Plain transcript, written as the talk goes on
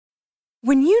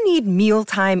When you need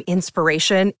mealtime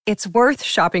inspiration, it's worth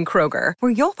shopping Kroger,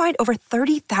 where you'll find over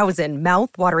 30,000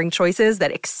 mouth-watering choices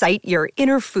that excite your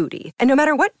inner foodie. And no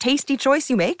matter what tasty choice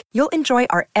you make, you'll enjoy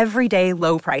our everyday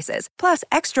low prices, plus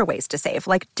extra ways to save,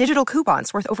 like digital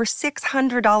coupons worth over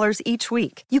 $600 each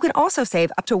week. You can also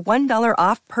save up to $1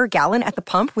 off per gallon at the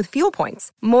pump with fuel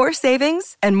points. More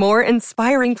savings and more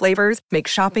inspiring flavors make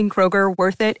shopping Kroger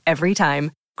worth it every time.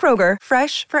 Kroger,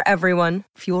 fresh for everyone.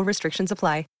 Fuel restrictions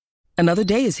apply. Another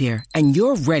day is here, and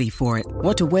you're ready for it.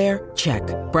 What to wear? Check.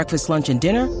 Breakfast, lunch, and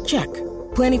dinner? Check.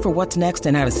 Planning for what's next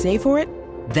and how to save for it?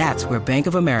 That's where Bank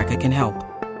of America can help.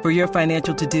 For your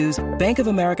financial to-dos, Bank of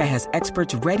America has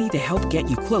experts ready to help get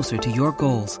you closer to your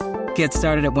goals. Get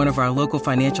started at one of our local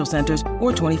financial centers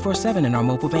or 24/7 in our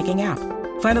mobile banking app.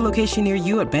 Find a location near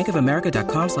you at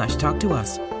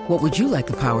bankofamerica.com/talktous. What would you like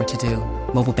the power to do?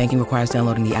 Mobile banking requires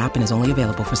downloading the app and is only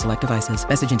available for select devices.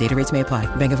 Message and data rates may apply.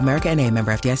 Bank of America N.A.,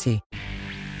 member FDIC.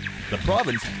 The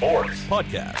Province Sports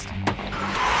Podcast.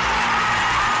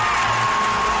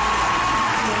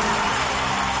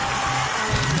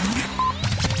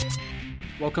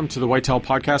 Welcome to the Whitetail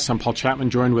Podcast. I'm Paul Chapman,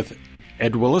 joined by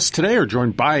Ed Willis.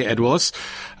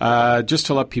 Just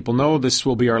to let people know, this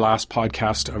will be our last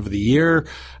podcast of the year.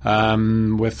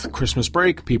 With Christmas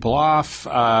break, people off,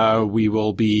 we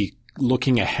will be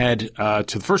looking ahead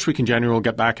to the first week in January. We'll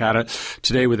get back at it.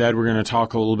 Today with Ed, we're going to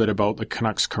talk a little bit about the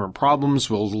Canucks' current problems.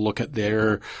 We'll look at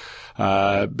their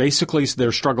basically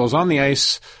their struggles on the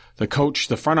ice, the coach,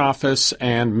 the front office,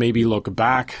 and maybe look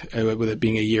back with it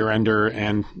being a year-ender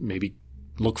and maybe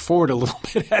look forward a little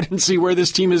bit ahead and see where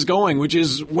this team is going, which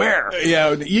is where.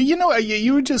 Yeah,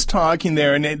 you were just talking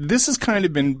there, and this has kind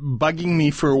of been bugging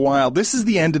me for a while. This is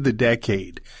the end of the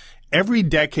decade. Every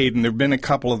decade, and there have been a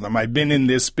couple of them, I've been in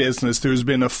this business, there's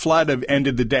been a flood of end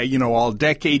of the day, all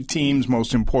decade teams,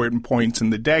 most important points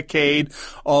in the decade,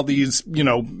 all these,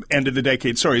 end of the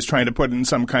decade stories, trying to put in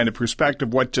some kind of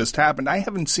perspective what just happened. I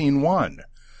haven't seen one.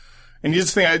 And you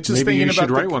just think, maybe you should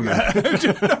write one then.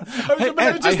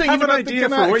 I have an idea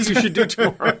for what you should do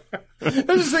tomorrow. I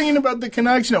was just thinking about the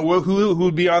Canucks. Who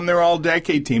would be on their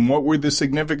all-decade team? What were the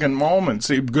significant moments,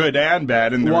 good and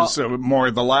bad? And there was more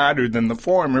of the latter than the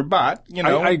former. But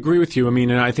I agree with you. I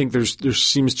mean, and I think there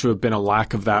seems to have been a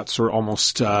lack of that sort of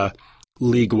almost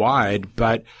league-wide.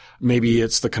 But maybe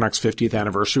it's the Canucks' 50th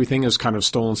anniversary thing has kind of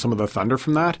stolen some of the thunder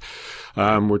from that.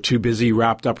 We're too busy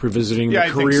wrapped up revisiting the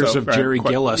careers of Jerry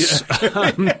Gillis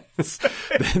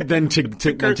than to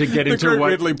get into what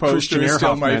Ridley poster is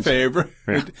still my favorite.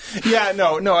 I Kurt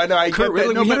get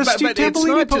Ridley,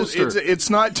 that. It's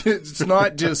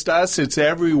not just us. It's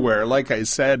everywhere. Like I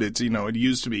said, it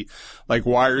used to be like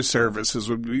wire services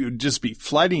would just be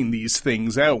flooding these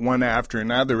things out one after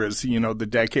another as the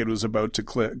decade was about to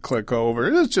click over.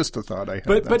 It was just a thought I had.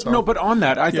 But on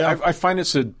that, I find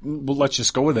let's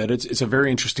just go with it. It's a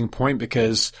very interesting point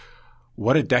because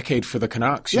what a decade for the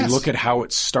Canucks. Yes. You look at how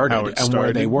it started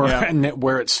where they were and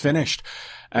where it's finished.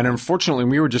 And unfortunately,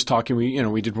 we were just talking,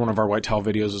 we did one of our Whitetail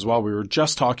videos as well. We were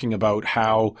just talking about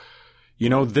how,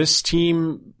 this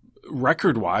team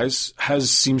record-wise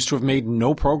seems to have made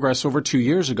no progress over 2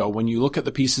 years ago. When you look at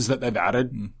the pieces that they've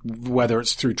added, whether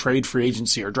it's through trade, free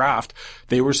agency, or draft,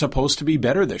 they were supposed to be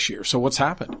better this year. So what's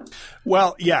happened?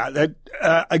 Well, yeah,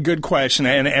 a good question.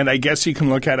 And I guess you can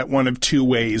look at it one of two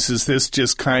ways. Is this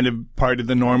just kind of part of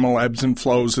the normal ebbs and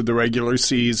flows of the regular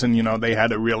season? They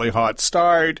had a really hot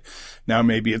start. Now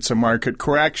maybe it's a market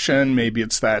correction. Maybe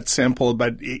it's that simple.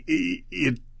 But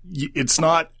it's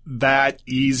not that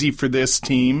easy for this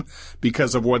team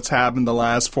because of what's happened the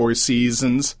last 4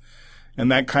 seasons. And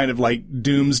that kind of like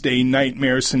doomsday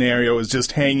nightmare scenario is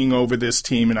just hanging over this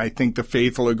team. And I think the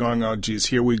faithful are going, oh, geez,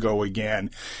 here we go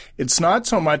again. It's not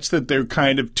so much that they're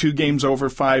kind of 2 games over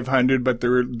 500, but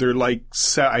they're like,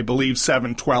 I believe,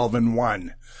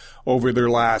 7-12-1 over their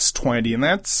last 20. And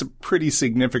that's a pretty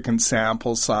significant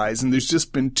sample size. And there's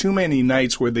just been too many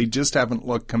nights where they just haven't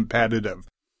looked competitive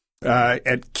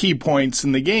at key points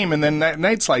in the game. And then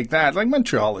nights like that, like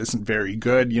Montreal isn't very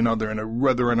good. They're in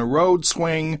a road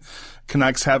swing.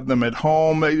 Canucks have them at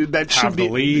home. That should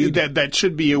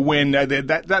be a win.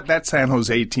 That San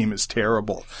Jose team is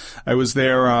terrible. I was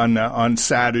there on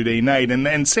Saturday night,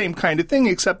 and same kind of thing,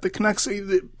 except the Canucks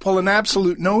pull an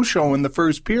absolute no-show in the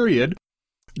first period,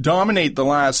 dominate the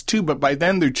last 2, but by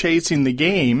then they're chasing the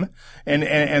game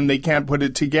and they can't put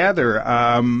it together.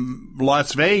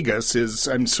 Las Vegas is,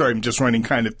 I'm sorry, I'm just running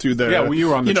kind of through the, you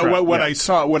were on the track. What I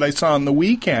saw on the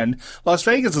weekend. Las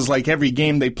Vegas is like every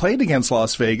game they played against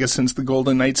Las Vegas since the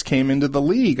Golden Knights came into the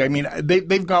league. I mean,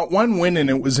 they've got one win and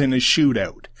it was in a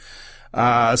shootout.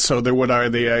 So what are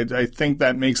they? I think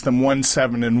that makes them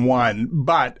 1-7-1,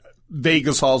 but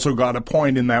Vegas also got a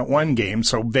point in that one game,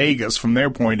 so Vegas, from their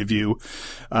point of view,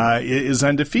 is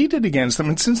undefeated against them.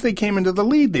 And since they came into the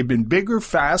lead, they've been bigger,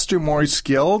 faster, more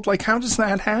skilled. Like, how does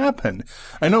that happen?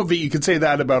 I know that you could say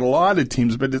that about a lot of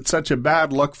teams, but it's such a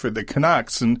bad look for the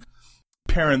Canucks. And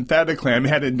parenthetically, I'm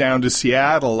headed down to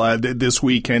Seattle this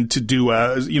weekend to do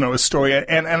a story,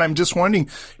 and I'm just wondering,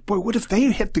 boy, what if they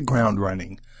hit the ground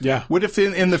running? Yeah. What if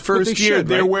in the first year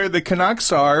they're where the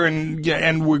Canucks are,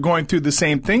 and we're going through the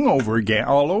same thing all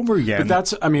over again? But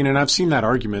that's, I mean, and I've seen that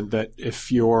argument that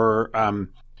if you're,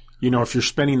 if you're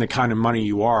spending the kind of money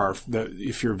you are,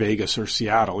 if you're Vegas or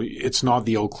Seattle, it's not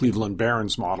the old Cleveland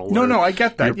Barons model. No, I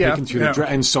get that. You're picking through the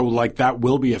and so like that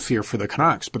will be a fear for the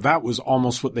Canucks. But that was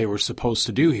almost what they were supposed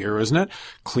to do here, isn't it?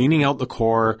 Cleaning out the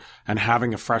core and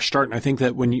having a fresh start. And I think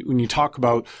that when you talk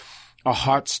about a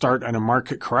hot start and a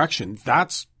market correction,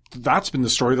 that's been the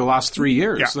story the last 3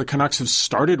 years. Yeah. The Canucks have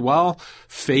started well,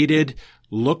 faded,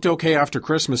 looked okay after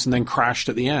Christmas, and then crashed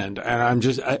at the end. And I'm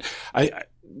just,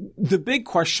 the big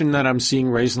question that I'm seeing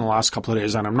raised in the last couple of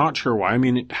days, and I'm not sure why. I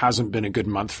mean, it hasn't been a good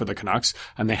month for the Canucks,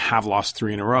 and they have lost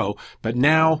 3 in a row. But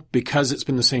now, because it's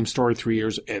been the same story 3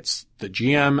 years, it's the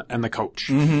GM and the coach.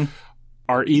 Mm-hmm.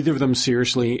 Are either of them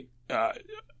seriously,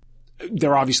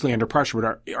 they're obviously under pressure,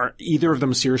 but are either of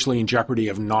them seriously in jeopardy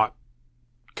of not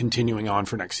continuing on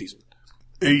for next season?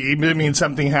 You mean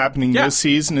something happening this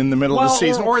season in the middle of the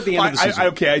season? Or at the end of the season.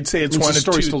 I'd say it's one of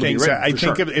two things. I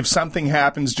think if something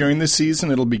happens during the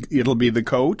season, it'll be the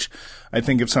coach. I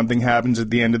think if something happens at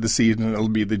the end of the season, it'll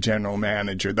be the general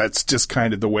manager. That's just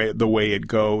kind of the way it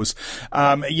goes.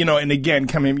 And again,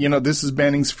 this is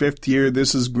Benning's 5th year.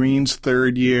 This is Green's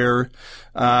 3rd year.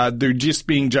 They're just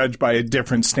being judged by a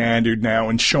different standard now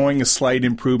and showing a slight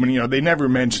improvement. They never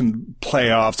mentioned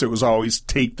playoffs. It was always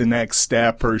take the next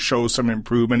step or show some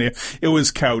improvement. It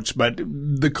was couched, but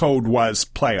the code was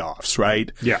playoffs, right?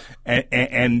 Yeah.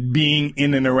 And being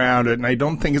in and around it. And I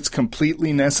don't think it's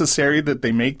completely necessary that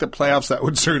they make the playoffs. That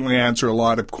would certainly answer a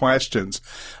lot of questions.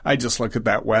 I just look at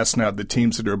that West now, the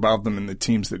teams that are above them and the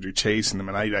teams that are chasing them,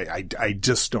 and I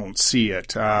just don't see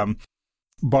it,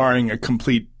 barring a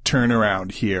complete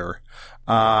turnaround here.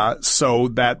 So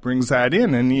that brings that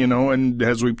in. And, and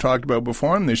as we've talked about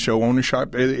before on this show,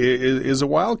 ownership is a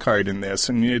wild card in this.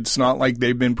 And it's not like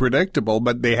they've been predictable,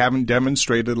 but they haven't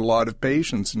demonstrated a lot of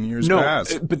patience in years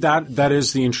past. But that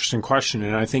is the interesting question.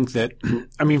 And I think that,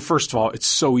 first of all, it's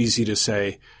so easy to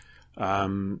say,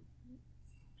 change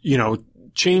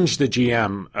the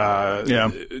GM,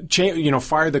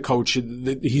 fire the coach.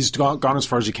 He's gone as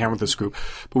far as he can with this group.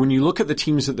 But when you look at the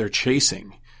teams that they're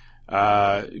chasing,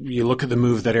 you look at the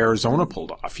move that Arizona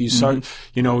pulled off. You saw,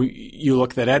 you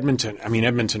look at Edmonton. I mean,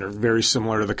 Edmonton are very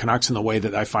similar to the Canucks in the way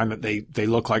that I find that they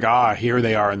look like, here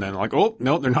they are. And then like, oh,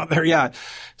 no, they're not there yet.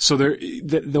 So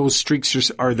those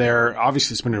streaks are there.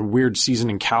 Obviously, it's been a weird season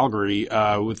in Calgary,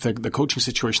 with the coaching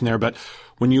situation there. But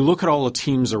when you look at all the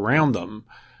teams around them,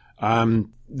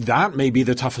 that may be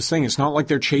the toughest thing. It's not like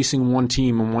they're chasing one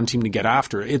team and one team to get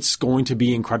after. It's going to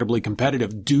be incredibly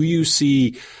competitive. Do you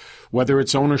see, whether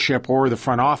it's ownership or the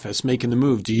front office making the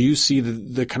move, do you see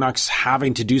the Canucks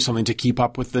having to do something to keep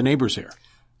up with the neighbors here?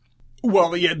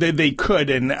 Well, yeah, they could,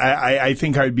 and I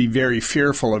think I'd be very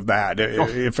fearful of that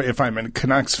if I'm a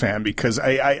Canucks fan, because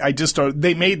I just don't.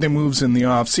 They made the moves in the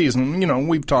off season.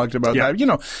 We've talked about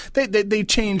that. They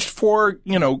changed 4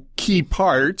 key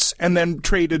parts and then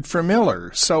traded for Miller.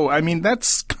 So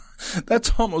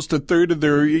that's almost a third of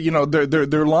their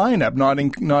their lineup,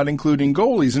 not including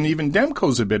goalies, and even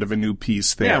Demko's a bit of a new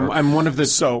piece there. Yeah, and one of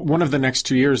the next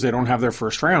 2 years they don't have their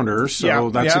first rounder, so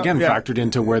that's factored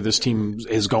into where this team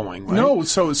is going. Right? No,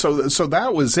 so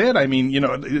that was it. I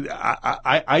mean,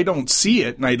 I don't see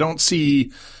it, and I don't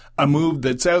see a move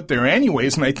that's out there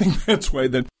anyways, and I think that's why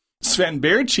the Sven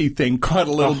Baertschi thing caught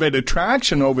a little bit of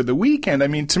traction over the weekend. I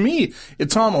mean, to me,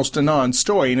 it's almost a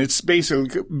non-story, and it's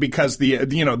basically because the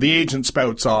agent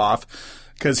spouts off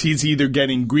because he's either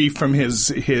getting grief from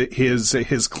his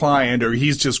client or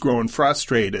he's just growing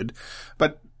frustrated.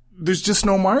 But there's just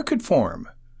no market for him.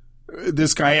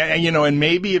 This guy, and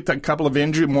maybe if a couple of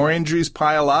more injuries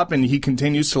pile up and he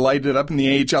continues to light it up in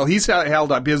the AHL, he's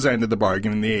held up his end of the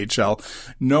bargain in the AHL.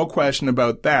 No question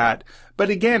about that. But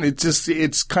again,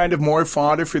 it's kind of more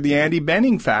fodder for the Andy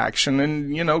Benning faction,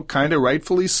 and, kind of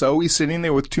rightfully so. He's sitting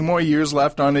there with 2 more years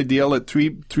left on a deal at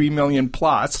 $3 million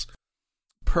plus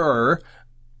per.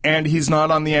 And he's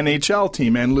not on the NHL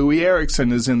team, and Louis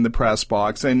Eriksson is in the press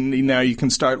box, and now you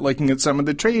can start looking at some of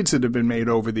the trades that have been made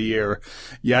over the year,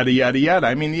 yada, yada, yada.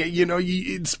 I mean,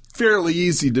 it's fairly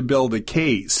easy to build a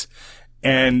case,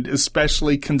 and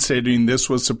especially considering this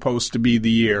was supposed to be the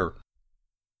year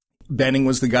Benning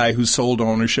was the guy who sold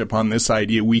ownership on this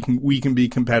idea. We can be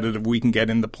competitive. We can get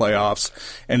in the playoffs,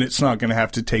 and it's not going to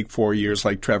have to take 4 years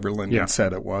like Trevor Linden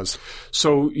said it was.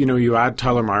 So, you add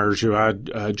Tyler Myers, you add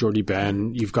Jordy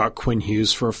Ben, you've got Quinn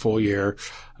Hughes for a full year.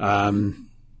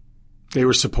 They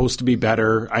were supposed to be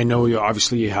better. I know you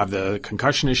have the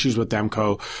concussion issues with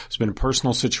Demko. It's been a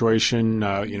personal situation,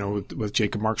 with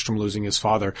Jacob Markstrom losing his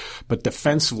father. But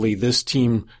defensively, this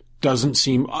team doesn't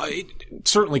seem,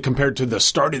 certainly compared to the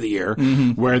start of the year,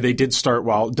 where they did start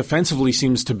well, defensively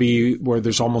seems to be where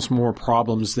there's almost more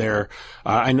problems there.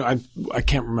 I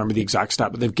can't remember the exact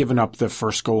stat, but they've given up the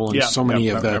first goal in so many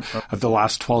of the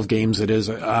last 12 games it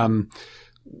is.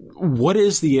 What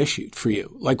is the issue for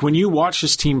you? Like when you watch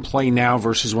this team play now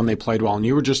versus when they played well, and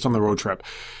you were just on the road trip,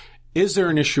 is there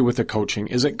an issue with the coaching?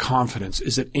 Is it confidence?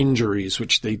 Is it injuries,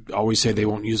 which they always say they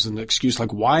won't use as an excuse?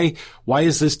 Like why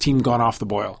has this team gone off the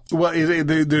boil? Well,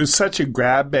 there's such a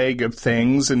grab bag of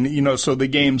things. And, so the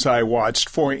games I watched,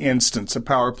 for instance, a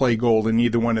power play goal in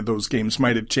either one of those games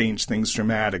might have changed things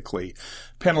dramatically.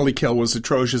 Penalty kill was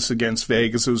atrocious against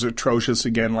Vegas. It was atrocious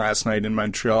again last night in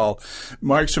Montreal.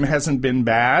 Markstrom hasn't been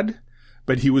bad,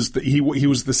 but he was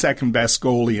the second best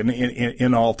goalie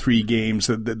in all three games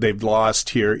that they've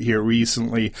lost here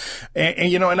recently.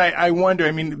 And I wonder,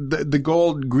 I mean, the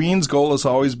goal, Green's goal has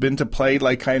always been to play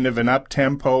like kind of an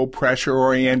up-tempo,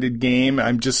 pressure-oriented game.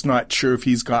 I'm just not sure if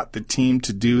he's got the team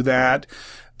to do that.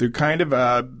 They're kind of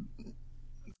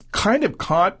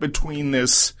caught between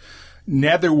this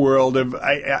netherworld of,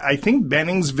 I think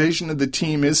Benning's vision of the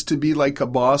team is to be like a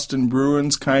Boston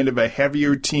Bruins, kind of a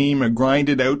heavier team, a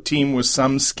grinded out team with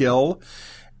some skill.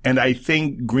 And I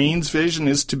think Green's vision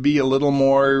is to be a little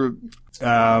more,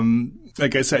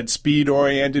 like I said, speed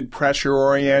oriented, pressure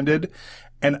oriented.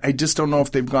 And I just don't know if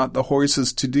they've got the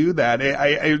horses to do that.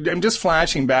 I'm just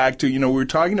flashing back to, we were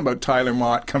talking about Tyler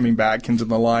Mott coming back into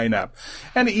the lineup.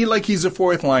 And he's a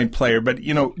fourth line player, but,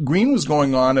 Green was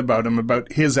going on about him,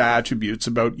 about his attributes,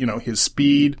 about, his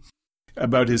speed,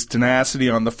 about his tenacity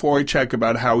on the forecheck,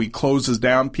 about how he closes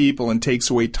down people and takes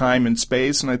away time and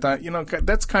space. And I thought,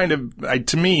 that's kind of,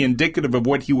 to me, indicative of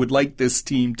what he would like this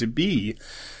team to be.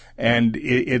 And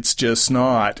it's just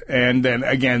not. And then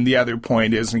again, the other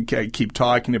point is, and I keep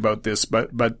talking about this,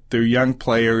 but their young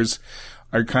players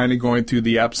are kind of going through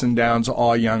the ups and downs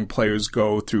all young players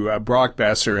go through. Brock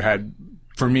Besser had,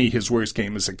 for me, his worst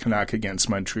game as a Canuck against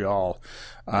Montreal.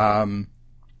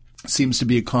 Seems to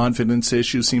be a confidence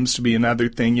issue, seems to be another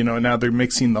thing. Now they're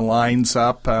mixing the lines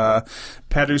up.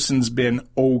 Pettersson's been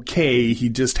okay. He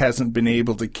just hasn't been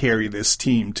able to carry this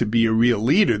team to be a real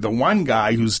leader. The one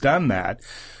guy who's done that,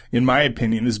 in my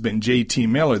opinion, has been JT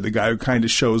Miller, the guy who kind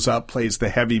of shows up, plays the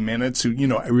heavy minutes, who,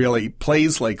 really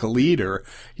plays like a leader.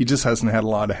 He just hasn't had a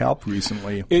lot of help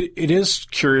recently. It is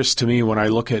curious to me when I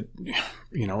look at,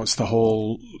 it's the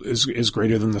whole is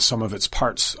greater than the sum of its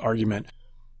parts argument.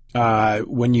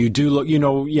 When you do look,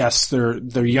 yes,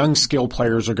 their young skill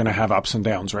players are going to have ups and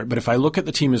downs, right? But if I look at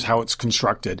the team as how it's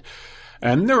constructed,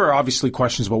 and there are obviously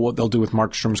questions about what they'll do with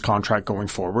Markstrom's contract going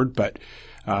forward, but,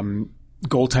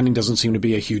 goaltending doesn't seem to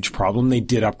be a huge problem. They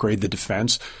did upgrade the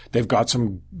defense. They've got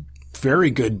some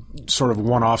very good sort of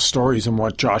one-off stories in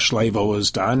what Josh Lavo has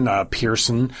done.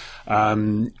 Pearson,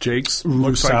 Jakes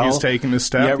looks like he's taken a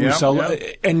step. Yeah, Roussel.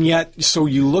 Yeah. And yet, so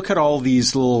you look at all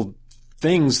these little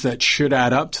things that should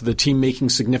add up to the team making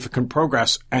significant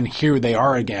progress, and here they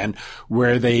are again,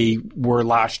 where they were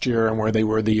last year and where they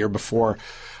were the year before.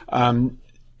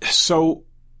 So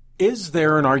is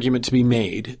there an argument to be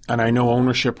made, and I know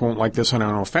ownership won't like this and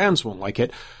I know fans won't like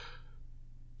it,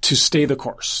 to stay the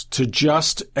course, to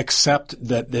just accept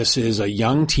that this is a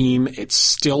young team, it's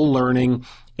still learning,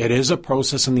 it is a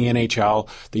process in the NHL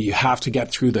that you have to get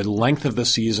through the length of the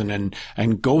season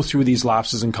and go through these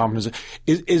lapses in confidence?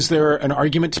 Is there an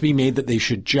argument to be made that they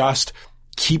should just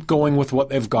keep going with what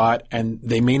they've got and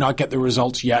they may not get the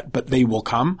results yet, but they will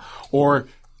come? Or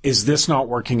is this not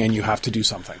working and you have to do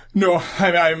something? No,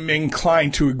 I'm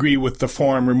inclined to agree with the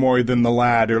former more than the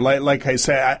latter. Like I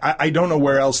say, I don't know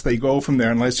where else they go from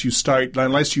there unless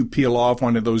you peel off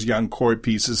one of those young core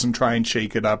pieces and try and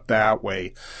shake it up that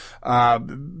way.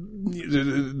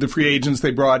 The free agents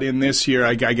they brought in this year,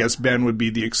 I guess Ben would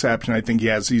be the exception. I think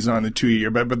he's on a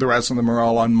 2-year, but the rest of them are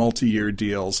all on multi-year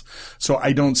deals. So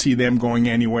I don't see them going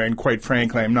anywhere. And quite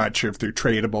frankly, I'm not sure if they're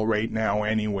tradable right now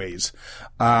anyways.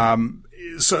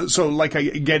 So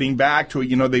getting back to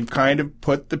it, they've kind of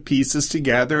put the pieces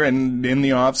together and in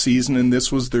the off season, and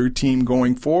this was their team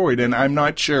going forward. And I'm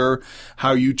not sure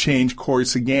how you change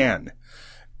course again.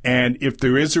 And if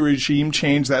there is a regime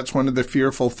change, that's one of the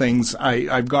fearful things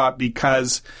I've got,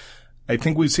 because I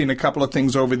think we've seen a couple of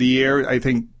things over the year. I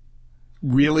think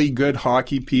really good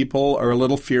hockey people are a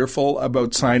little fearful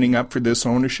about signing up for this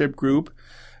ownership group.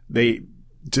 They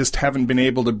just haven't been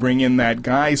able to bring in that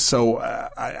guy. So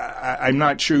I'm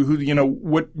not sure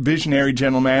what visionary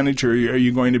general manager are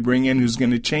you going to bring in who's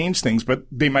going to change things, but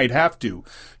they might have to,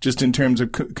 just in terms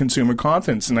of consumer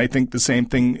confidence. And I think the same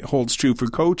thing holds true for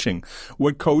coaching.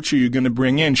 What coach are you going to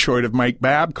bring in short of Mike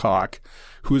Babcock,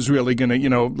 who's really going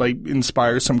to,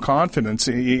 inspire some confidence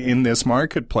in this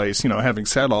marketplace? Having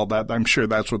said all that, I'm sure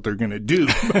that's what they're going to do.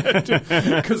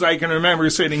 Because I can remember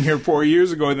sitting here 4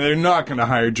 years ago and they're not going to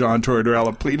hire John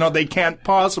Tortorella. They can't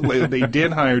possibly. They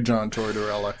did hire John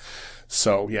Tortorella.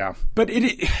 So, yeah. But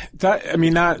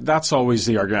that's always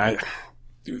the argument.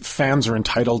 Fans are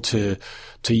entitled to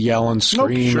yell and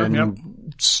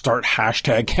scream start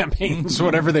hashtag campaigns,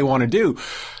 whatever they want to do.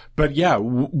 But yeah,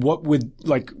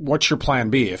 what's your plan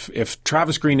B? If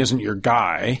Travis Green isn't your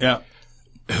guy,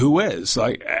 who is?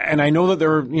 And I know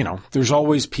that there's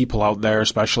always people out there,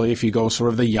 especially if you go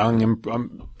sort of the young,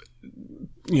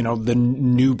 the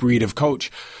new breed of coach.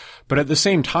 But at the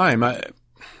same time,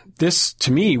 this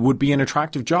to me would be an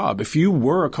attractive job. If you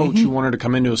were a coach who wanted to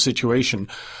come into a situation,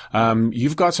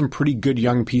 you've got some pretty good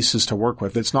young pieces to work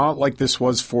with. It's not like this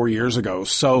was 4 years ago.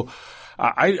 So,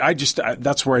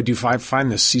 that's where I do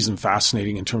find this season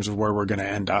fascinating in terms of where we're going to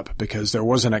end up, because there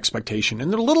was an expectation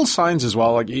and there are little signs as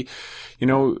well.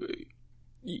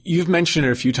 You've mentioned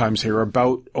it a few times here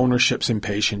about ownership's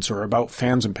impatience or about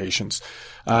fans' impatience.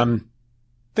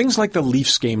 Things like the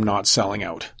Leafs game not selling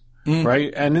out.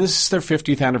 Right. And this is their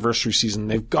 50th anniversary season.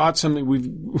 They've got something.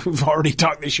 We've already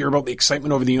talked this year about the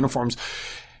excitement over the uniforms.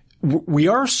 We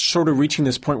are sort of reaching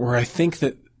this point where I think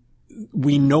that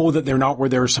we know that they're not where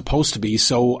they're supposed to be.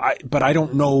 But I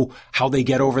don't know how they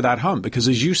get over that hump, because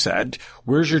as you said,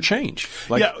 where's your change?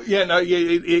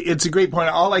 It's a great point.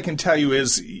 All I can tell you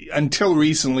is until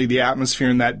recently, the atmosphere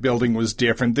in that building was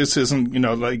different. This isn't,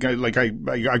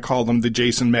 I call them the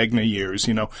Jason Megna years,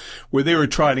 where they were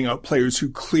trotting out players who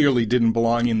clearly didn't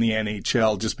belong in the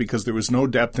NHL just because there was no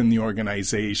depth in the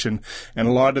organization. And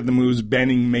a lot of the moves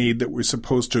Benning made that were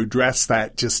supposed to address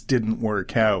that just didn't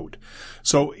work out.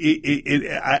 So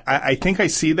I think I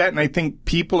see that, and I think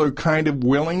people are kind of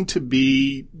willing to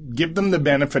give them the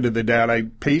benefit of the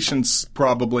doubt. Patience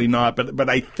probably not, but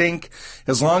I think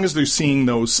as long as they're seeing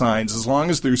those signs, as long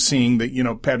as they're seeing that,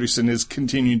 Pettersson is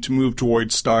continuing to move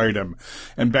towards stardom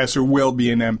and Besser will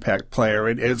be an impact player,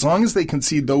 and as long as they can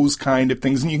see those kind of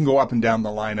things, and you can go up and down the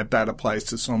lineup, that applies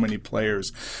to so many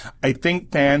players. I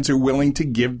think fans are willing to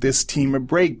give this team a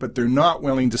break, but they're not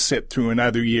willing to sit through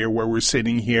another year where we're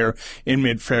sitting here in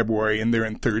mid-February and they're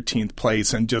in 13th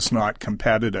place and just not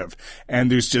competitive. And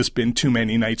there's just been too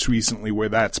many nights recently where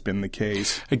that's been the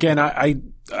case. Again, I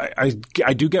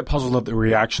do get puzzled at the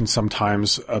reaction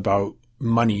sometimes about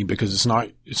money, because it's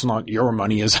not your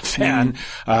money as a fan.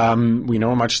 We know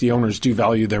how much the owners do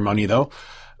value their money, though.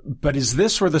 But is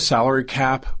this where the salary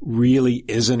cap really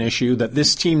is an issue? That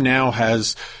this team now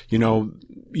has,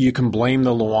 you can blame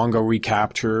the Luongo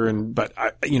recapture, but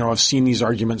I've seen these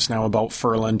arguments now about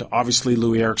Ferland. Obviously,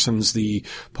 Louis Eriksson's the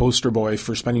poster boy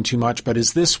for spending too much. But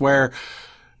is this where,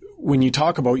 when you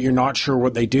talk about you're not sure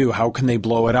what they do, how can they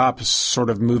blow it up,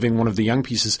 sort of moving one of the young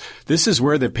pieces, this is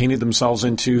where they've painted themselves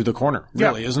into the corner,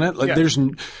 really, isn't it? There's,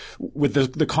 with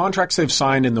the contracts they've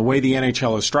signed and the way the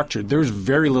NHL is structured, there's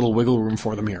very little wiggle room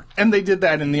for them here. And they did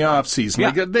that in the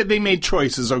offseason. Yeah. They made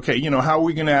choices. Okay, how are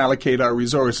we going to allocate our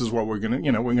resources? Well, we're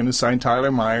going to sign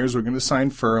Tyler Myers. We're going to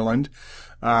sign Ferland.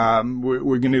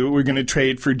 We're going to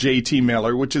trade for JT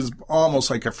Miller, which is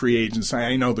almost like a free agency.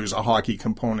 I know there's a hockey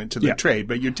component to the trade,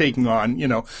 but you're taking on,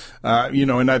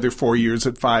 another 4 years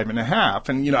at 5.5.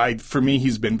 And, for me,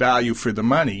 he's been value for the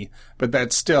money, but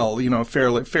that's still,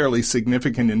 fairly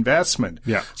significant investment.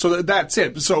 Yeah. So that's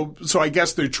it. So I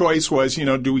guess their choice was,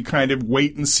 do we kind of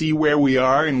wait and see where we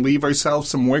are and leave ourselves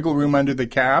some wiggle room under the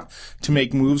cap to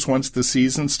make moves once the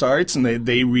season starts? And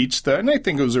they reached and I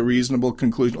think it was a reasonable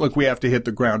conclusion. Look, we have to hit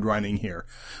the ground running here.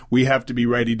 We have to be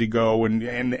ready to go.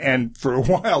 And for a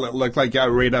while, it looked like,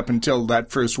 right up until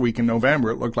that first week in November,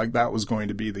 it looked like that was going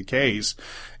to be the case.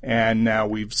 And now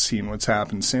we've seen what's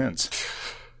happened since.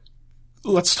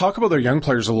 Let's talk about their young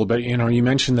players a little bit. You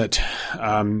mentioned that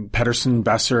Pettersson,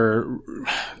 Besser,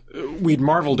 we'd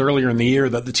marveled earlier in the year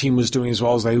that the team was doing as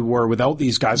well as they were without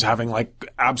these guys having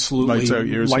absolutely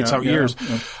lights out years.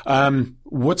 Yeah.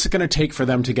 What's it going to take for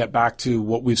them to get back to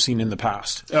what we've seen in the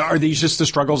past? Are these just the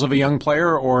struggles of a young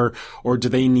player, or do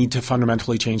they need to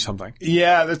fundamentally change something?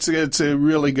 Yeah, it's a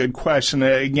really good question.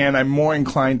 Again, I'm more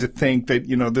inclined to think that,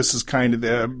 this is kind of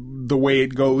the the way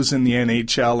it goes in the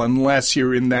NHL, unless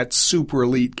you're in that super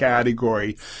elite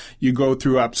category. You go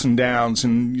through ups and downs,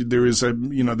 and there is a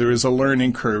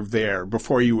learning curve there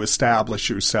before you establish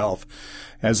yourself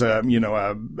as a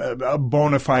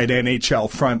bona fide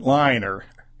NHL frontliner.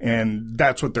 And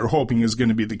that's what they're hoping is going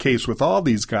to be the case with all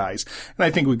these guys. And I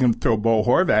think we can throw Bo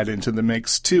Horvat into the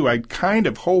mix too. I kind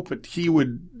of hope that he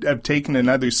would have taken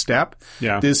another step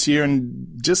this year,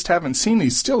 and just haven't seen.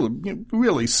 He's still a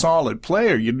really solid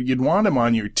player. You'd want him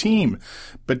on your team,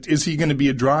 but is he going to be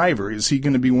a driver? Is he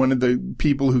going to be one of the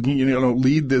people who can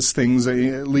lead this thing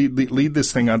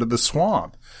out of the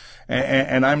swamp?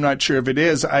 And I'm not sure if it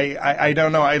is. I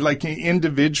don't know. I like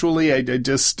individually. I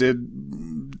just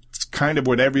did. Kind of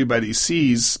what everybody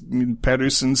sees. I mean,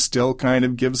 Pettersson still kind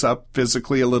of gives up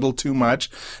physically a little too much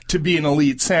to be an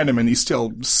elite centerman. He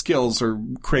still skills are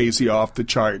crazy off the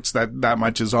charts. That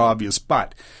much is obvious.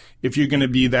 But if you're going to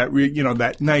be that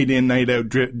that night in, night out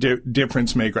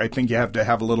difference maker, I think you have to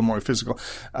have a little more physical.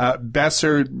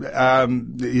 Besser,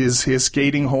 his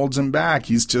skating holds him back.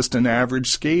 He's just an average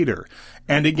skater.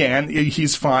 And again,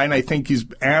 he's fine. I think he's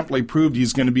amply proved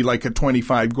he's going to be like a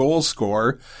 25 goal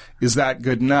scorer. Is that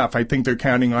good enough? I think they're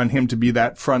counting on him to be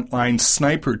that frontline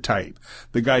sniper type,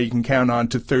 the guy you can count on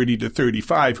to 30 to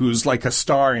 35, who's like a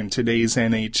star in today's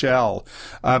NHL.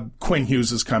 Quinn Hughes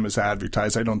has come as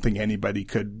advertised. I don't think anybody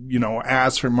could,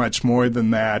 ask for much more than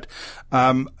that.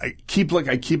 I'm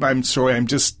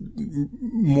just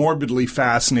morbidly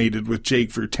fascinated with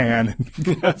Jake Virtanen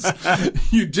because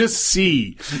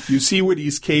you see what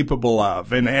he's capable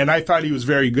of. And I thought he was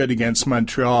very good against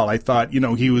Montreal. I thought,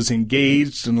 he was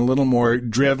engaged and a little more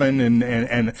driven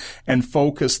and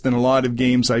focused than a lot of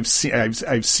games I've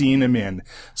seen him in.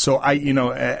 So the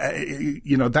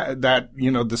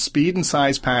speed and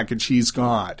size package he's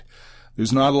got.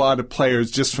 There's not a lot of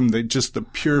players just from the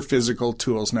pure physical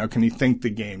tools. Now, can he think the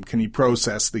game? Can he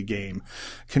process the game?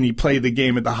 Can he play the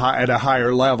game at a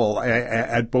higher level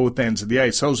at both ends of the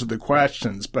ice? Those are the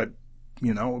questions. But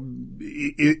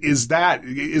is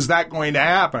that going to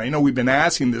happen? I know we've been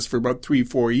asking this for about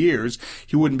 3-4 years.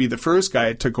 He wouldn't be the first guy.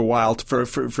 It took a while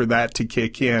for that to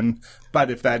kick in. But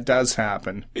if that does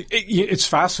happen, it's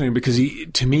fascinating because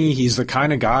to me, he's the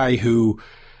kind of guy who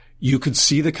you could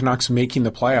see the Canucks making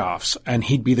the playoffs and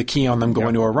he'd be the key on them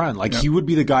going to a run. He would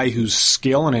be the guy whose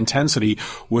skill and intensity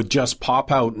would just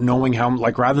pop out, knowing how,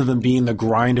 rather than being the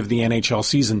grind of the NHL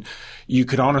season, you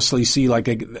could honestly see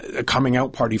a coming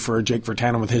out party for Jake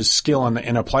Virtanen with his skill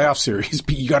in a playoff series.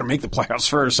 But you got to make the playoffs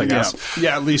first, I guess.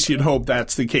 Yeah, at least you'd hope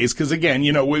that's the case. Because again,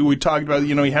 we talked about,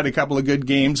 he had a couple of good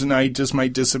games and now he just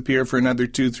might disappear for another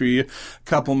 2-3,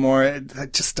 couple more.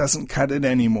 That just doesn't cut it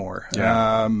anymore.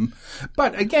 Yeah.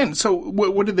 But again, so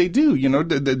what do they do?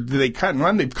 Do they cut and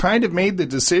run? They've kind of made the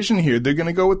decision here. They're going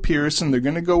to go with Pearson. They're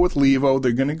going to go with Levo.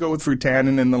 They're going to go with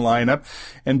Virtanen in the lineup.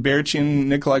 And Berchi and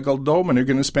Nikolai Goldobin are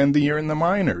going to spend the year in the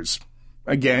minors.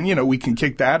 Again, we can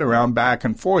kick that around back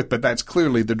and forth, but that's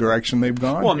clearly the direction they've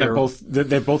gone. Well, and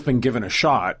they've both been given a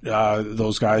shot,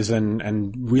 those guys,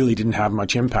 and really didn't have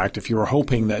much impact. If you were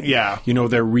hoping that,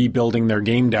 they're rebuilding their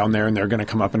game down there and they're going to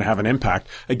come up and have an impact.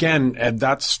 Again,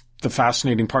 that's the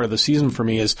fascinating part of the season for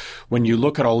me is when you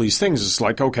look at all these things, it's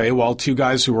like, okay, well, two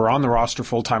guys who were on the roster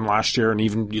full-time last year, and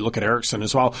even you look at Eriksson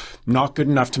as well, not good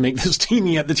enough to make this team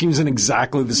yet. The team's in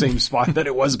exactly the same spot that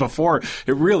it was before.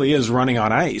 It really is running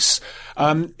on ice.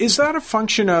 Is that a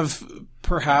function of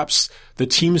perhaps the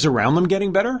teams around them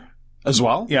getting better as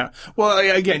well? Yeah. Well,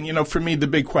 again, for me, the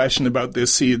big question about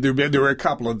this season, there were a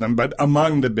couple of them, but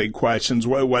among the big questions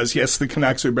was, yes, the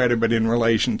Canucks are better, but in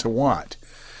relation to what?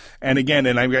 And again,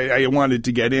 and I wanted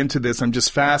to get into this, I'm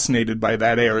just fascinated by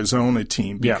that Arizona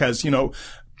team because,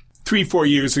 3-4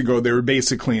 years ago, they were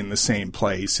basically in the same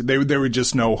place. There were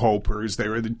just no hopers. There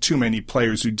were too many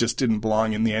players who just didn't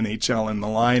belong in the NHL in the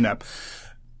lineup.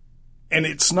 And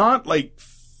it's not like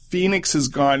Phoenix has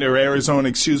gone, or Arizona,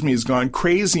 has gone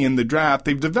crazy in the draft.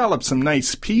 They've developed some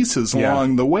nice pieces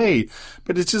along the way,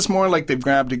 but it's just more like they've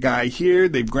grabbed a guy here,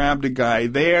 they've grabbed a guy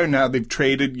there. Now they've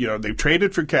traded, they've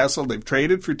traded for Kessel, they've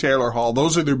traded for Taylor Hall.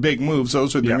 Those are their big moves.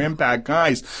 Those are their impact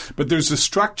guys, but there's a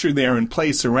structure there in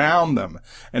place around them.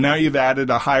 And now you've added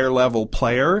a higher level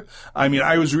player. I mean,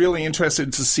 I was really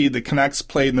interested to see the Canucks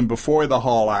play them before the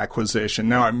Hall acquisition.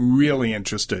 Now I'm really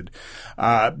interested,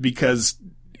 because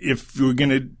if we're going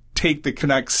to take the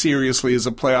Canucks seriously as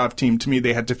a playoff team, to me,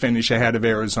 they had to finish ahead of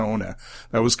Arizona.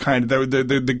 That was kind of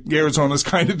the Arizona's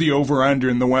kind of the over-under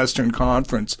in the Western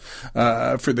Conference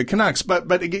for the Canucks.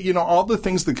 But all the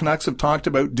things the Canucks have talked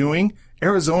about doing,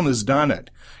 Arizona's done it.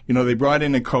 They brought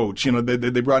in a coach.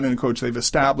 They brought in a coach. They've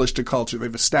established a culture.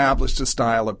 They've established a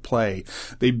style of play.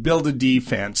 They build a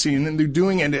defense. And they're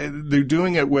doing it. They're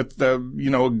doing it with a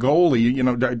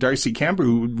goalie, Darcy Kemper,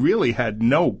 who really had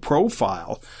no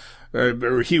profile.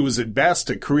 Or he was at best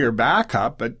a career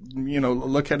backup, but,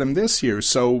 look at him this year.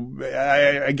 So,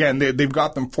 again, they've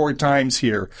got them 4 times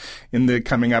here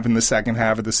coming up in the second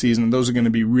half of the season. And those are going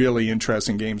to be really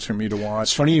interesting games for me to watch.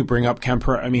 It's funny you bring up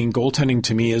Kemper. I mean, goaltending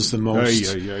to me is the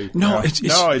most.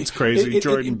 It's crazy.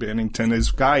 Jordan Binnington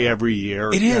is guy every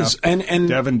year. It is. And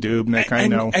Devin Dubnyk, I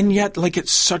know. And yet,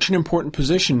 it's such an important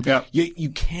position. Yeah. You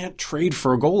can't trade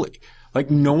for a goalie.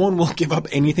 No one will give up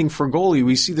anything for a goalie.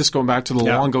 We see this going back to the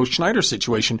Luongo Schneider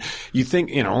situation. You think,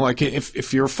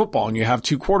 if you're a football and you have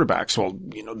 2 quarterbacks, well,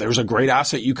 there's a great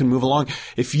asset you can move along.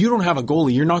 If you don't have a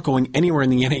goalie, you're not going anywhere in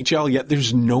the NHL, yet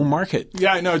there's no market.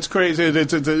 Yeah, I know. It's crazy.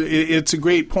 It's a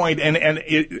great point. And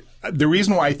the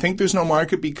reason why I think there's no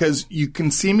market, because you can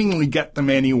seemingly get them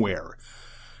anywhere.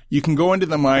 You can go into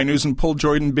the minors and pull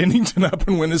Jordan Binnington up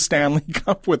and win a Stanley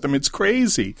Cup with them. It's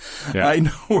crazy. Yeah. I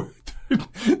know.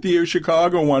 The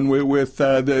Chicago one with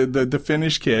the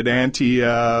Finnish kid, Antti.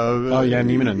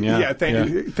 Nieminen. Yeah.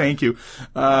 Thank you.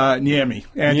 Niemi.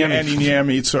 Antti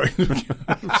Niemi. Sorry,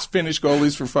 Finnish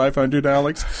goalies for 500,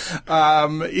 Alex.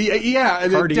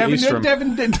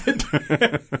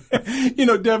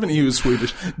 Devin. He was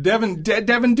Swedish. Devin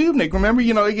Dubnyk. Remember,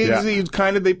 he's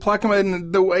kind of, they pluck him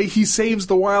in the way he saves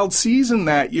the Wild season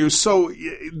that year. So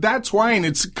that's why, and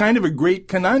it's kind of a great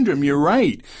conundrum. You're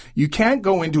right. You can't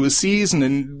go into a season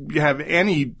and have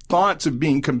any thoughts of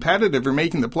being competitive or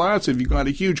making the playoffs if you've got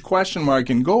a huge question mark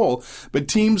in goal. But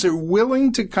teams are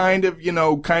willing to kind of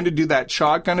do that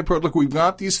shotgun approach. Look, we've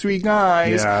got these 3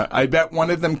 guys. Yeah. I bet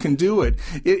one of them can do it.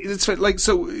 It's like,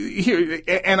 so here,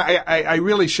 and I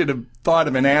really should have thought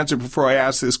of an answer before I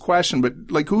asked this question, but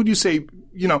who would you say,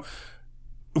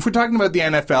 if we're talking about the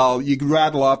NFL, you could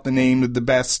rattle off the name of the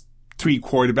best 3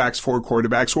 quarterbacks, 4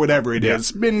 quarterbacks, whatever it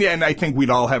is. And I think we'd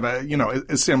all have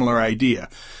a similar idea.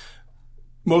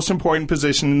 Most important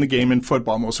position in the game in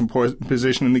football, most important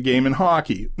position in the game in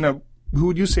hockey. Now, who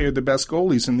would you say are the best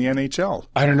goalies in the NHL?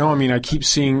 I don't know. I mean, I keep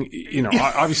seeing,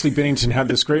 obviously Binnington had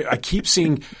this great, I keep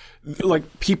seeing,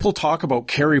 people talk about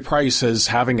Carey Price as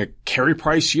having a Carey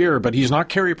Price year, but he's not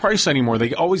Carey Price anymore.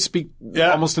 They always speak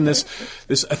almost in this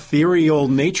ethereal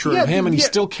nature of him, and he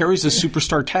still carries the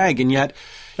superstar tag, and yet,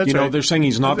 right. They're saying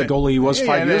he's not the goalie he was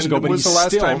 5 years ago, but he's still. It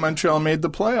was the last time Montreal made the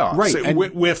playoffs. Right. And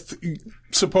with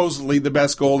supposedly the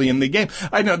best goalie in the game.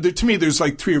 I know, to me, there's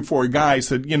 3 or 4 guys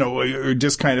that, are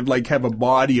just kind of have a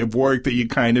body of work that you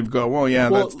kind of go, oh yeah,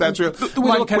 that's real. The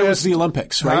way to look at it was the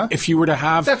Olympics, right? Huh? If you were to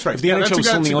have, that's right. If the NHL was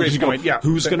still in the Olympics,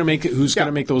 who's going to make it? Who's going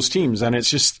to make those teams? And it's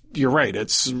just, you're right.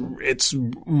 It's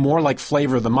more like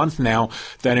flavor of the month now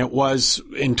than it was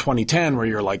in 2010, where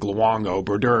you're Luongo,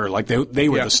 Brodeur, they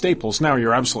were the staples. Now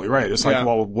you're absolutely right. It's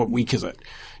well, what week is it?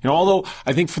 Although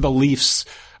I think for the Leafs,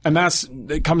 and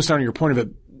it comes down to your point of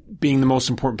it being the most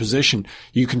important position.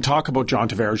 You can talk about John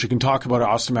Tavares, you can talk about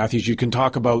Austin Matthews, you can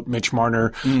talk about Mitch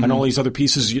Marner and all these other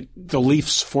pieces. The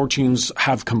Leafs' fortunes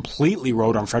have completely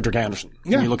rode on Frederik Andersen.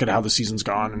 Yeah. When you look at how the season's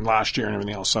gone and last year and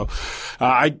everything else. So,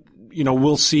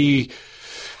 we'll see.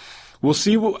 We'll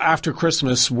see after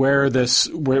Christmas where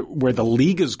the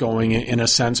league is going in a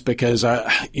sense, because,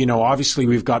 obviously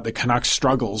we've got the Canucks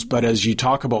struggles, but as you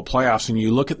talk about playoffs and you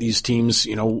look at these teams,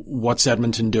 what's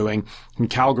Edmonton doing? Can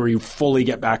Calgary fully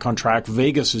get back on track?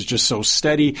 Vegas is just so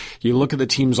steady. You look at the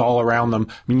teams all around them.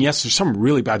 I mean, yes, there's some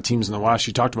really bad teams in the West.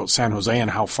 You talked about San Jose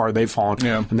and how far they've fallen.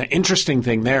 Yeah. And the interesting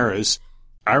thing there is,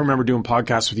 I remember doing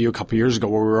podcasts with you a couple of years ago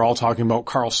where we were all talking about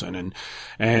Karlsson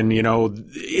and we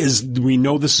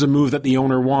know this is a move that the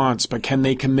owner wants, but can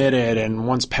they commit it? And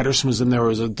once Pettersson was in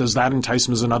there, does that entice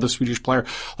him as another Swedish player?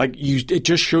 It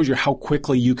just shows you how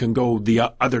quickly you can go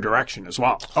the other direction as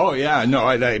well. Oh yeah, no,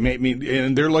 I mean,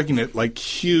 and they're looking at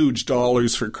huge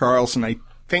dollars for Karlsson. I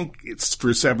think it's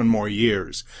for 7 more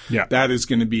years. Yeah. That is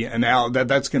going to be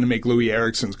that's going to make Louis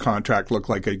Eriksson's contract look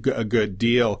like a good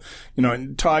deal.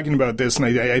 And talking about this, and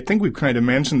I think we've kind of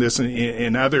mentioned this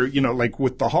in other,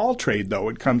 with the Hall trade though,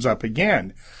 it comes up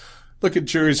again. Look at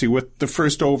Jersey with the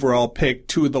first overall pick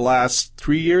 2 of the last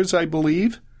 3 years, I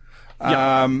believe.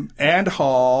 Yeah. And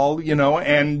Hall,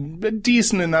 and a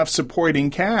decent enough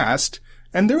supporting cast.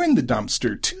 And they're in the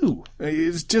dumpster too.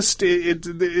 It's just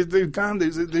they're gone.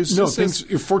 There's no just things.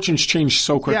 Your fortunes change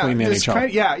so quickly in the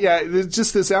NHL. There's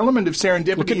just this element of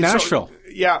serendipity. Look at Nashville.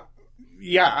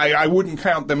 I wouldn't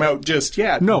count them out just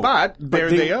yet. No, but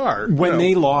they are. When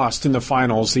they lost in the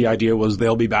finals, the idea was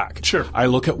they'll be back. Sure. I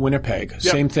look at Winnipeg. Yep.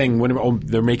 Same thing.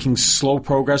 They're making slow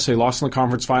progress. They lost in the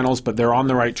conference finals, but they're on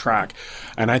the right track.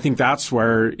 And I think that's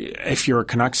where, if you're a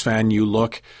Canucks fan, you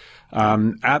look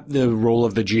at the role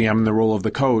of the GM, the role of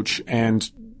the coach, and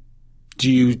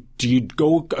do you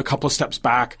go a couple of steps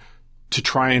back to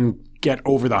try and get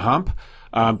over the hump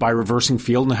by reversing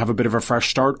field and have a bit of a fresh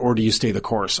start, or do you stay the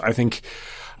course? I think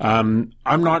I'm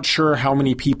not sure how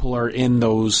many people are in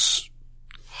those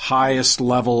highest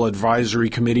level advisory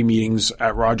committee meetings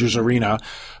at Rogers Arena,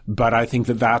 but I think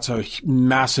that that's a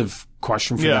massive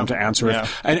question for them to answer. Yeah.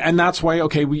 And that's why,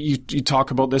 okay, you talk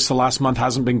about this, the last month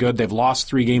hasn't been good. They've lost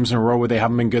 3 games in a row where they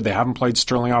haven't been good. They haven't played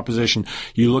sterling opposition.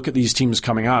 You look at these teams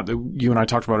coming up. You and I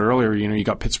talked about it earlier. You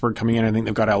got Pittsburgh coming in. I think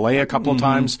they've got LA a couple of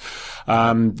times.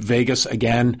 Vegas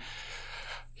again.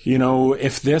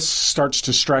 If this starts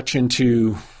to stretch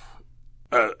into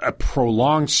a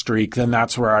prolonged streak, then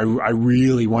that's where I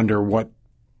really wonder what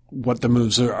the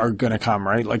moves are going to come,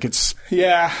 right? Like it's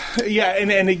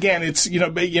and again, it's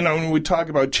when we talk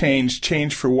about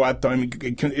change for what? Though, I mean,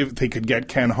 if they could get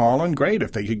Ken Holland, great.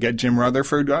 If they could get Jim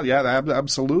Rutherford, well, yeah,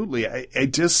 absolutely. I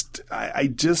just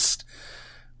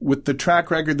with the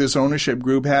track record this ownership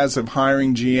group has of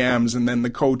hiring GMs and then the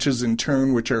coaches in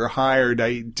turn which are hired,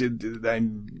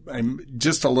 I'm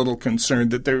just a little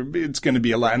concerned that it's going to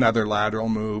be another lateral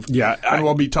move. Yeah. And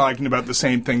we'll be talking about the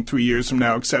same thing 3 years from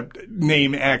now, except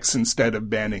name X instead of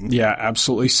Benning. Yeah,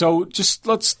 absolutely. So just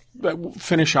let's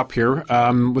finish up here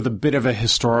with a bit of a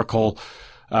historical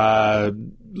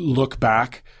look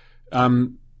back.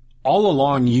 All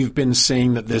along, you've been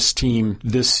saying that this team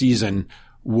this season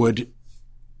would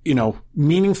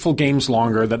meaningful games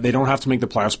longer, that they don't have to make the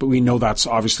playoffs, but we know that's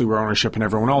obviously where ownership and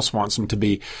everyone else wants them to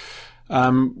be.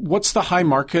 What's the high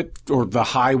market or the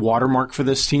high watermark for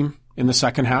this team in the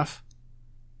second half?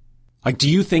 Like, do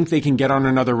you think they can get on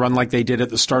another run like they did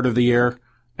at the start of the year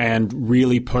and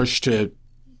really push to,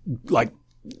 like,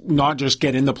 not just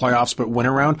get in the playoffs, but win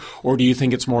around? Or do you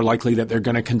think it's more likely that they're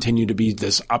going to continue to be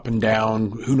this up and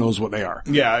down, who knows what they are?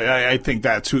 Yeah, I think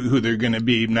that's who they're going to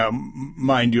be. Now,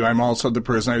 mind you, I'm also the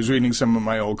person, I was reading some of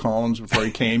my old columns before I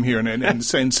came here and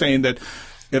saying that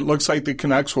it looks like the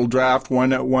Canucks will draft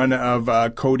one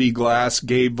of Cody Glass,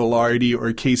 Gabe Vilardi,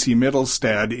 or Casey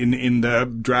Mittelstadt in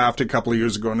the draft a couple of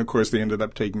years ago, and of course they ended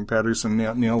up taking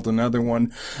Pettersson, nailed another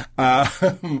one.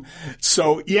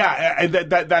 So yeah,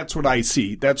 that's what I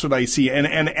see. That's what I see.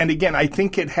 And again, I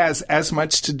think it has as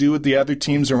much to do with the other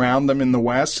teams around them in the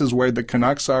West as where the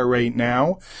Canucks are right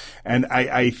now. And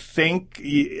I think,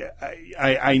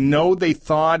 I know they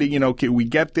thought, okay, we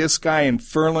get this guy and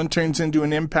Ferland turns into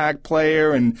an impact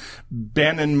player and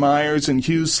Ben and Myers and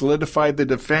Hughes solidify the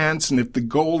defense. And if the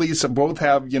goalies both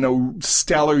have,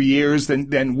 stellar years,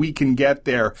 then we can get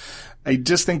there. I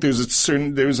just think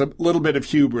there's a little bit of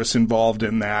hubris involved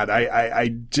in that.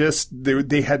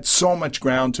 They had so much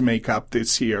ground to make up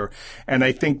this year. And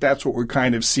I think that's what we're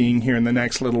kind of seeing here in the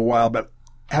next little while. But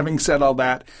having said all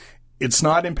that, it's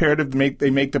not imperative they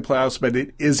make the playoffs, but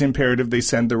it is imperative they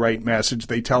send the right message.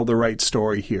 They tell the right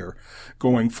story here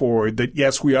going forward, that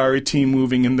yes, we are a team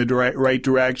moving in the right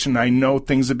direction. I know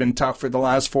things have been tough for the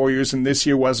last 4 years, and this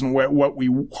year wasn't what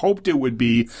we hoped it would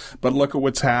be, but look at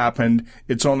what's happened.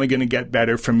 It's only going to get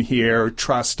better from here.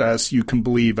 Trust us. You can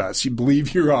believe us. You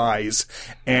believe your eyes.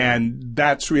 And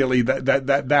that's really, that's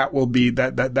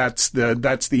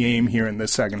the aim here in the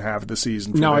second half of the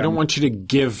season. Now, I don't want you to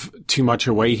give too much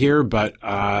away here, but,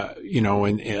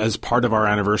 as part of our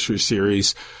anniversary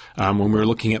series, when we were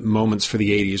looking at moments for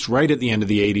the 80s, right at the end of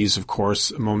the 80s, of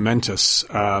course, a momentous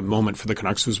moment for the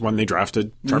Canucks was when they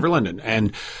drafted Trevor Linden.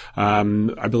 And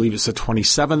I believe it's the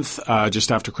 27th,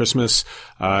 just after Christmas.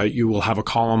 You will have a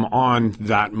column on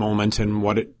that moment and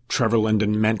what Trevor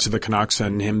Linden meant to the Canucks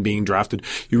and him being drafted.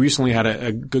 You recently had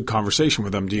a good conversation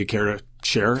with him. Do you care to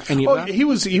share any of that? He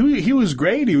was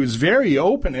great. He was very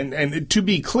open. And to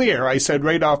be clear, I said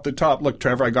right off the top, look,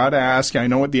 Trevor, I got to ask you, I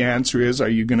know what the answer is. Are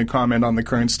you going to comment on the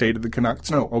current state of the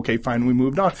Canucks? No. Okay, fine. We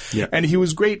moved on. Yeah. And he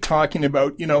was great talking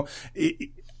about,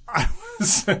 I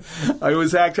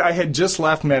had just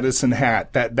left Medicine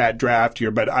Hat that draft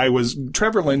year, but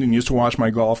Trevor Linden used to wash my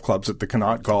golf clubs at the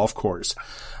Connaught Golf Course.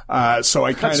 So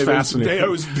I kind of, I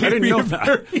didn't know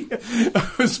that.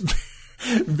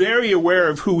 very aware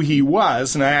of who he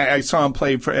was. And I saw him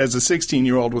play as a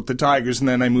 16-year-old with the Tigers, and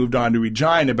then I moved on to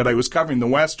Regina, but I was covering the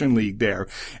Western League there.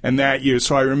 And that year,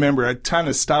 so I remember a ton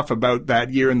of stuff about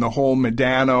that year and the whole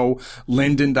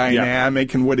Modano-Linden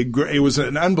dynamic and it was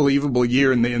an unbelievable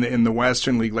year in the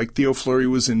Western League. Like Theo Fleury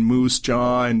was in Moose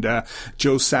Jaw and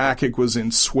Joe Sakic was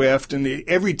in Swift, and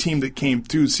every team that came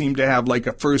through seemed to have like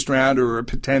a first rounder or a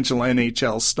potential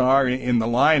NHL star in the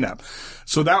lineup.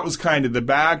 So that was kind of the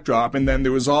backdrop. And then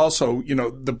there was also,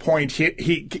 the point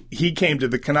he came to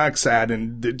the Canucks at,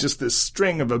 and just this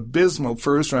string of abysmal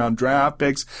first round draft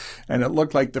picks, and it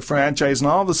looked like the franchise. And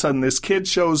all of a sudden this kid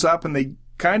shows up and they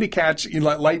kind of catch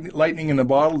lightning in a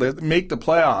bottle. They make the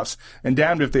playoffs, and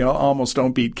damned if they almost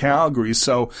don't beat Calgary.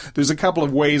 So there's a couple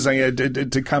of ways I had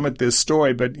to come at this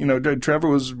story, but Trevor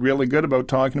was really good about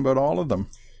talking about all of them.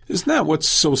 Isn't that what's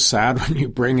so sad when you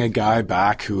bring a guy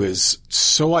back who is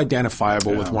so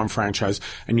identifiable with one franchise,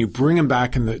 and you bring him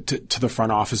back to the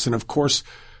front office? And of course,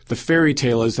 the fairy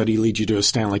tale is that he leads you to a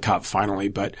Stanley Cup finally,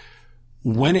 but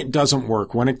when it doesn't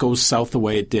work, when it goes south the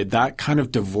way it did, that kind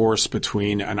of divorce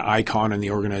between an icon and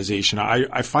the organization,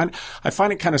 I find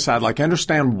it kind of sad. Like, I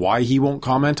understand why he won't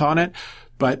comment on it,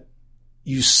 but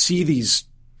you see these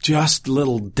just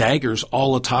little daggers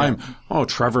all the time. Yeah. Oh,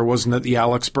 Trevor wasn't at the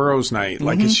Alex Burrows night.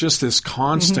 Like, it's just this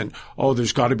constant,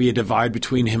 there's got to be a divide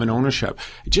between him and ownership.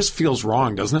 It just feels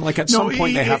wrong, doesn't it? Like, at some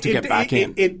point they have to get back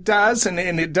in. It does, and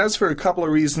it does for a couple of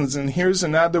reasons. And here's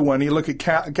another one. You look at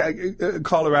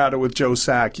Colorado with Joe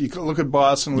Sakic. You look at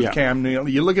Boston with Cam Neal.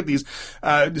 You look at these,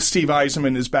 Steve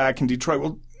Yzerman is back in Detroit.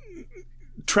 Well,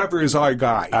 Trevor is our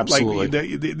guy.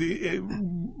 Absolutely.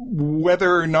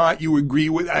 Whether or not you agree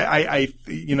with, I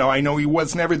know he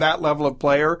was never that level of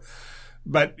player,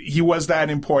 but he was that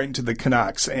important to the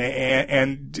Canucks.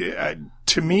 And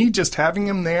to me, just having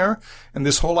him there and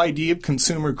this whole idea of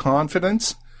consumer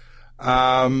confidence,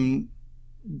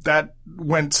 that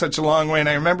went such a long way. And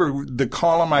I remember the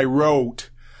column I wrote,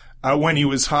 when he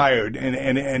was hired,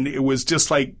 and it was just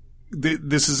like,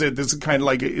 this is it. This is kind of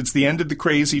like, it's the end of the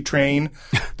crazy train.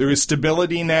 There is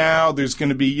stability now. There's going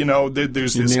to be,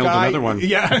 there's you this nailed guy. Another one.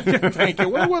 Yeah, thank you.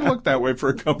 Well, it would look that way for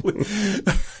a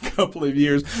couple of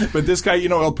years. But this guy,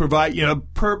 will provide,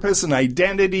 purpose and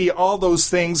identity, all those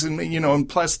things. And, and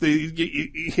plus that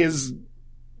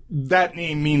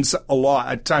name means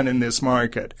a ton in this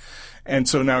market. And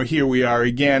so now here we are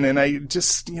again. And I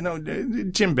just,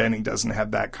 Jim Benning doesn't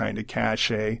have that kind of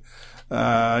cachet.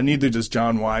 Neither does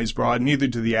John Weisbrod, neither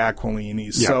do the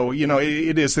Aquilinis. Yeah. So,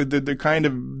 it is, they're kind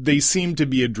of, they seem to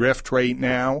be adrift right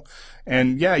now.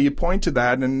 And you point to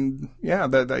that, and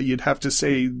that you'd have to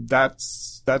say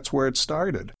that's where it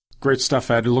started. Great stuff,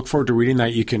 Ed. Look forward to reading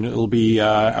that. It'll be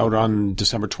out on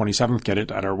December 27th. Get it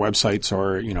at our websites,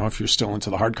 or, if you're still into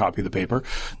the hard copy of the paper,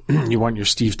 you want your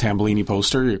Steve Tambellini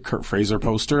poster, your Kurt Fraser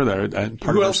poster.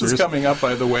 Who else is coming up,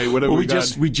 by the way? What have we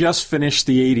got? We just finished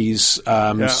the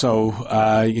 80s.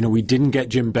 So, we didn't get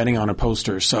Jim Benning on a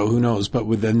poster, so who knows? But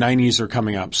with the 90s are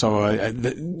coming up. So,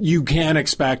 you can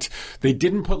expect, they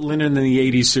didn't put Lennon in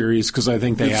the 80s series because I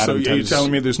think they had him. So, you're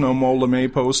telling me there's no Mo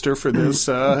LeMay poster for this?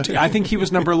 I think he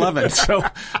was number 11. So,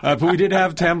 but we did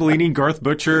have Tambellini, Garth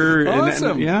Butcher.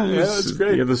 Awesome. That's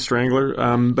great. Yeah, the Strangler.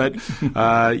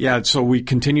 So we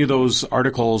continue those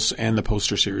articles, and the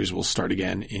poster series will start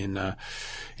again in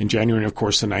January. And of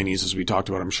course, the 90s, as we talked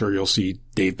about, I'm sure you'll see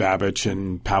Dave Babich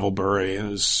and Pavel Bure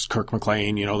as Kirk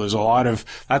McLean. There's a lot of,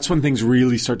 that's when things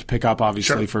really start to pick up,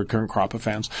 obviously, for current crop of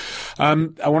fans. I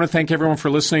want to thank everyone for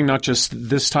listening, not just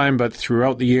this time, but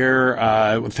throughout the year.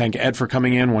 Thank Ed for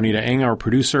coming in, Juanita Eng, our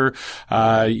producer.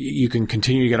 You can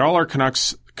continue to get all our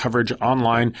Canucks coverage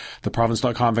online,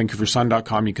 theprovince.com,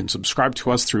 vancouversun.com. You can subscribe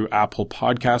to us through Apple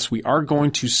Podcasts. We are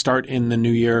going to start in the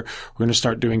new year. We're going to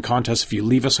start doing contests. If you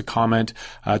leave us a comment,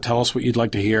 tell us what you'd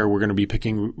like to hear. We're going to be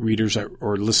picking readers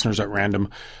or listeners at random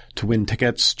to win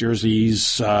tickets,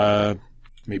 jerseys,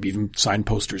 maybe even signed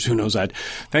posters. Who knows, Ed?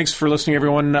 Thanks for listening,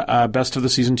 everyone. Best of the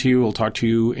season to you. We'll talk to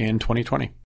you in 2020.